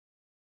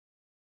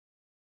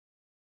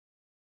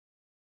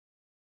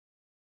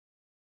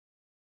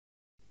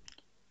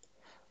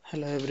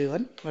Hello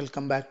everyone,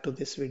 welcome back to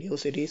this video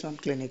series on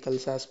clinical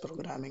SAS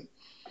programming.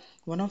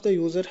 One of the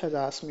user has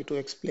asked me to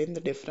explain the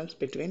difference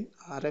between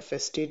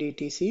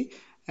RFSTDTC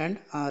and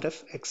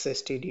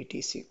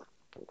RFXSTDTC.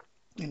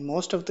 In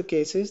most of the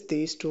cases,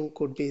 these two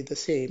could be the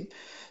same.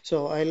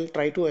 So I'll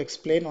try to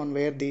explain on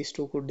where these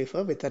two could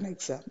differ with an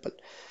example.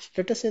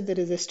 Let us say there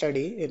is a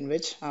study in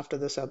which after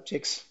the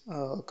subjects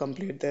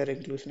complete their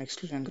inclusion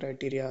exclusion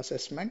criteria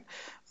assessment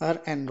are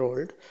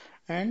enrolled,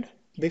 and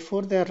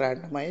before they are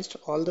randomized,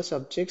 all the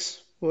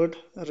subjects would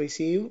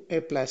receive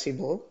a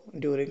placebo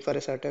during for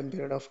a certain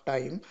period of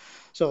time.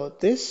 So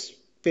this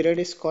period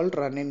is called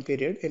run-in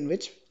period, in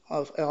which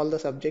all the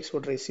subjects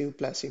would receive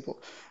placebo.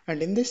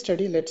 And in this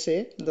study, let's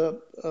say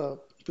the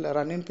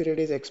run-in period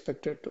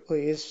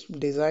is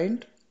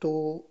designed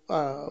to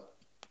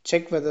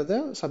check whether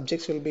the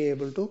subjects will be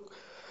able to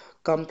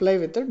comply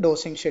with the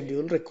dosing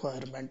schedule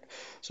requirement.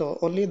 So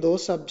only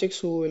those subjects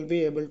who will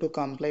be able to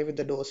comply with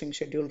the dosing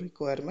schedule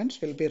requirements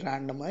will be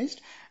randomized,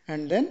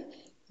 and then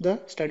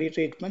the study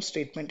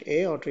treatment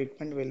A or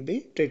treatment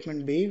B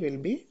will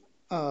be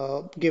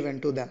given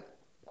to them.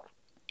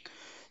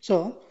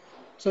 So,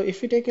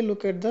 if we take a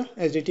look at the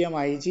SDTM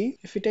IG,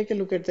 if we take a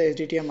look at the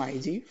SDTM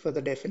IG for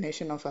the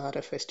definition of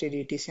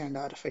RFSTDTC and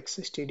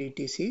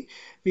RFXSTDTC,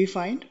 we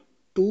find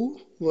two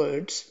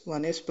words.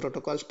 One is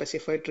protocol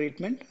specified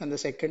treatment and the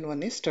second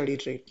one is study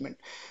treatment.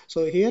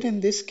 So here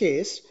in this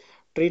case,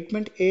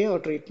 treatment A or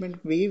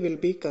treatment B will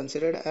be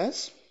considered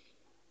as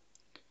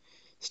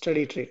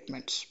study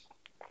treatments.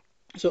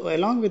 So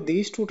along with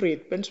these two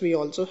treatments, we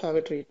also have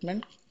a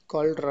treatment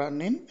called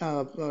run-in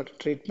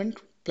treatment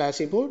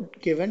placebo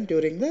given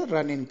during the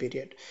run-in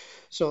period.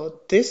 So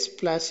this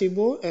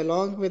placebo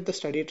along with the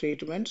study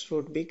treatments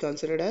would be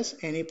considered as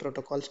any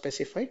protocol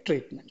specified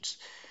treatments.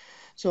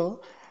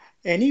 So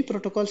any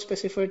protocol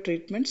specified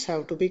treatments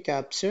have to be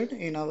captured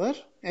in our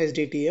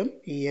SDTM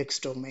EX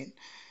domain.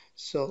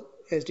 So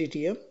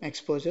SDTM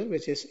exposure,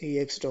 which is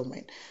EX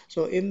domain.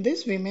 So in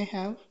this we may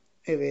have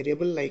a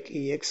variable like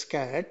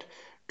EXCAT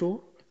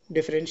to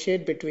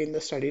differentiate between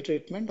the study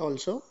treatment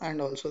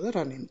and also the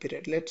run-in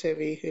period. Let's say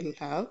we will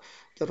have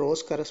the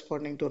rows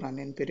corresponding to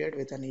run-in period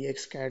with an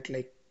EXCAT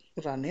like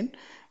run-in,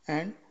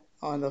 and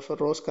on the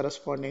rows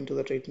corresponding to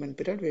the treatment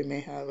period we may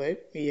have a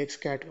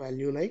EXCAT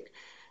value like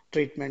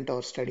treatment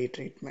or study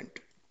treatment.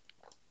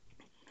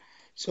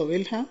 So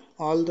we'll have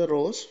all the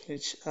rows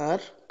which are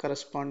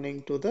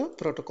corresponding to the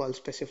protocol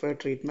specified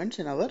treatments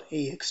in our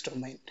EX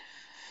domain.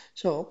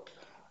 So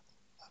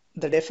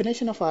the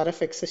definition of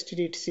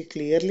RFXSTDTC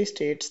clearly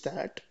states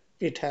that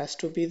it has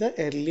to be the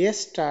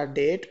earliest start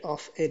date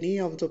of any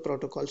of the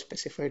protocol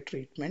specified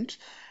treatments,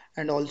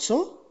 and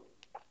also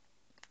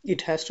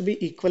it has to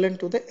be equivalent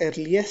to the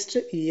earliest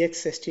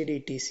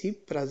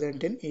EXSTDTC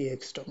present in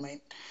EX domain.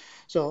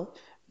 So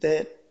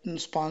the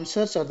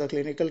sponsors or the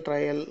clinical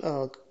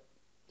trial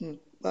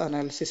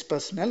analysis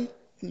personnel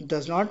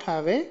does not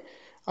have a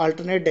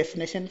alternate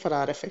definition for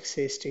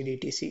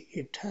RFXSTDTC.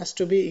 It has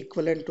to be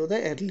equivalent to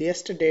the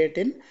earliest date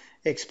in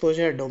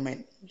exposure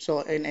domain. So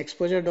in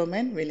exposure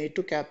domain, we need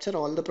to capture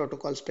all the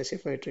protocol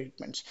specified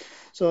treatments.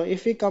 So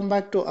if we come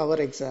back to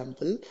our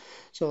example,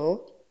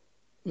 so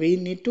we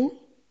need to,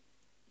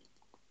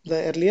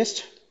 the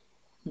earliest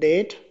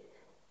date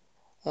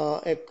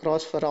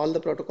across for all the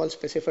protocol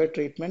specified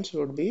treatments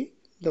would be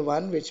the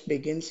one which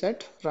begins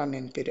at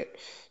run-in period.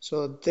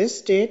 So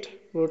this date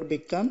would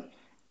become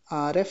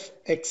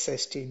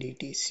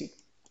RFXSTDTC.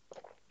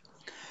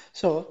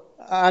 So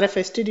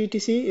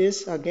RFSTDTC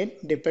is again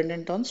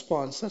dependent on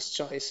sponsor's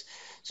choice.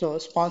 So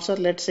sponsor,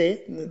 let's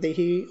say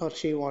he or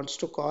she wants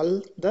to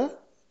call the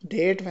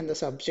date when the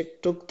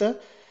subject took the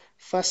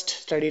first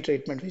study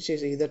treatment, which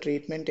is either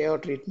treatment A or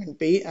treatment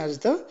B, as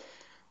the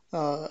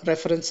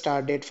reference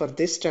start date for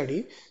this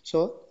study.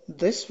 So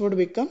this would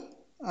become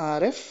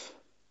RFSTDTC.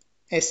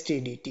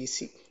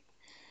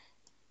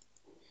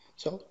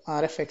 So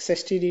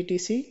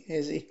RFXSTDTC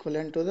is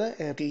equivalent to the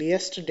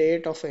earliest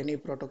date of any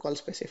protocol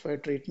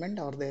specified treatment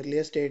or the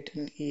earliest date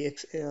in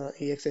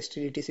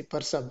EXSTDTC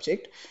per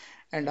subject,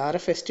 and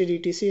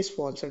RFSTDTC is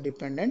sponsor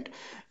dependent.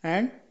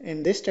 And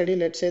in this study,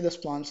 let's say the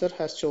sponsor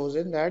has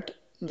chosen that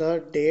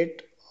the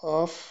date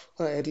of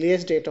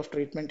earliest date of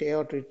treatment A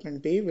or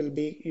treatment B will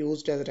be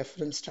used as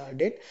reference start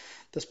date.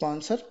 The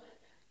sponsor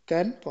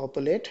can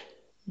populate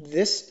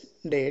this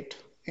date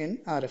in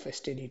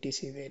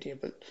RFSTDTC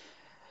variable.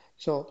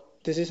 So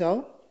this is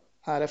how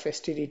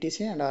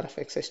RFSTDTC and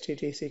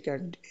RFXSTDTC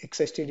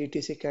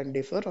can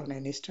differ on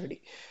any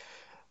study.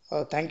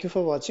 Thank you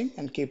for watching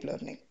and keep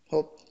learning.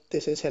 Hope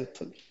this is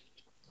helpful.